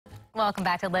Welcome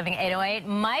back to Living 808.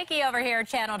 Mikey over here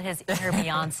channeled his inner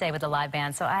Beyonce with the live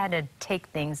band, so I had to take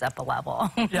things up a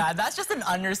level. Yeah, that's just an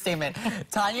understatement.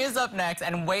 Tanya's up next,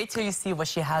 and wait till you see what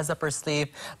she has up her sleeve.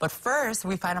 But first,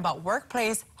 we find out about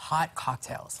Workplay's hot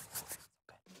cocktails.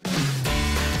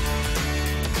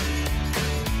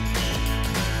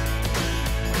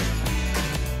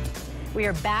 We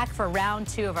are back for round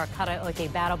 2 of our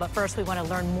karaoke battle, but first we want to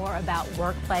learn more about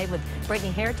Workplay with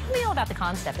Brittany here. Tell me all about the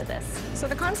concept of this. So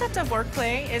the concept of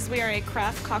Workplay is we are a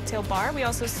craft cocktail bar. We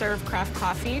also serve craft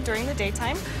coffee during the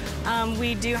daytime.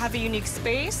 We do have a unique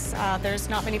space. There's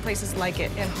not many places like it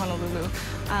in Honolulu.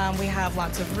 We have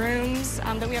lots of rooms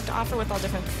that we have to offer with all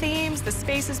different themes. The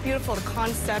space is beautiful. The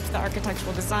concept, the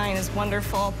architectural design is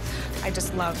wonderful. I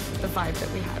just love the vibe that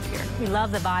we have here. We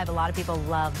love the vibe. A lot of people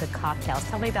love the cocktails.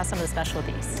 Tell me about some of the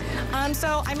specialties.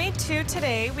 So I made 2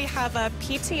 today. We have a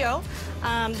pt2.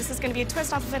 This is going to be a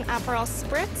twist off of an Aperol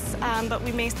Spritz, but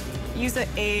we may use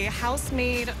a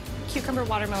house-made cucumber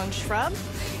watermelon shrub.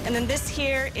 And then this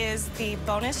here is the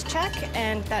bonus check,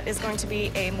 and that is going to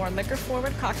be a more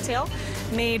liquor-forward cocktail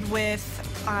made with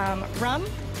rum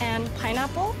and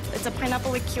pineapple. It's a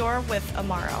pineapple liqueur with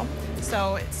Amaro.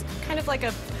 So it's kind of like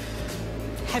a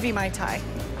heavy Mai Tai.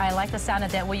 I like the sound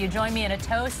of that. Will you join me in a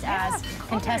toast as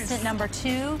contestant number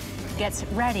 2 gets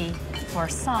ready for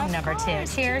song number 2?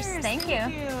 Cheers. Thank you.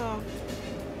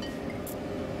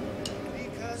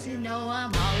 Because you know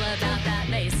I'm all about that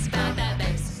bass,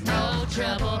 no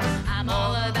trouble. I'm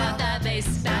all about that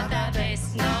bass,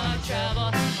 no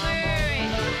trouble. Wait.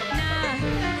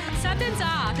 Nah, something's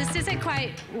off. This isn't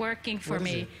quite working for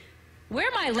me. Where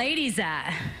are my ladies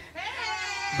at?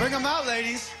 Bring them out,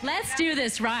 ladies. Let's do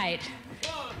this right.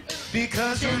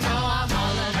 Because you know I'm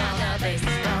all about that bass,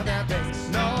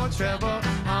 no treble.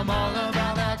 I'm all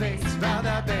about that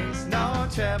bass, no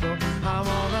treble. I'm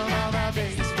all about that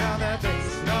bass,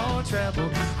 no treble.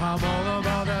 I'm all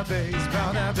about that bass.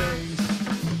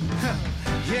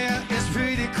 Yeah, it's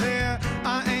pretty clear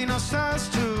I ain't no size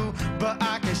 2, but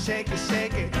I can shake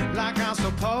it like I'm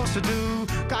supposed to do.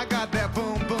 I got that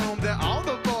boom boom that all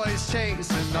the boys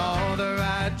chasing, all the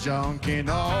right junk in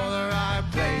all the right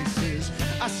places.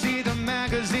 I see the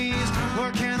magazines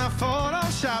working a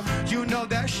Photoshop. You know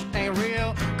that shit ain't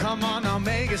real. Come on, I'll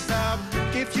make it stop.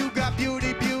 If you got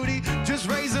beauty, just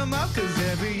raise them up, cause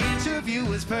every inch of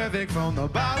you is perfect from the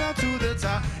bottom to the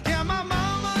top. Yeah, my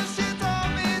mama, she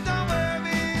told me don't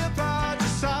worry about your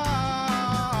size.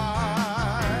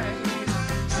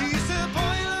 She said,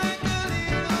 boy, like a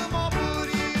little more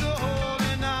booty to hold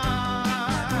at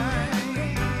night.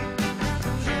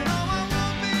 You know I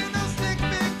won't be no stick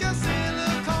figure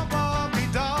silicone Barbie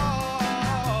doll.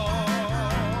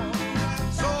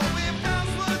 So if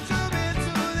that's what you're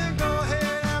into, then go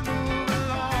ahead and move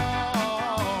along.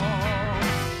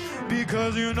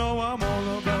 Because you know I'm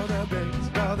all about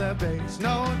that bass,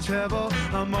 no treble.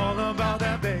 I'm all about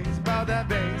that bass,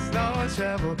 no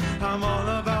treble. I'm all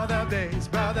about that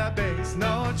bass,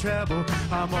 no treble.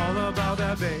 I'm all about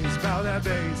that bass,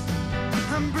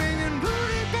 I'm bringing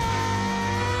booty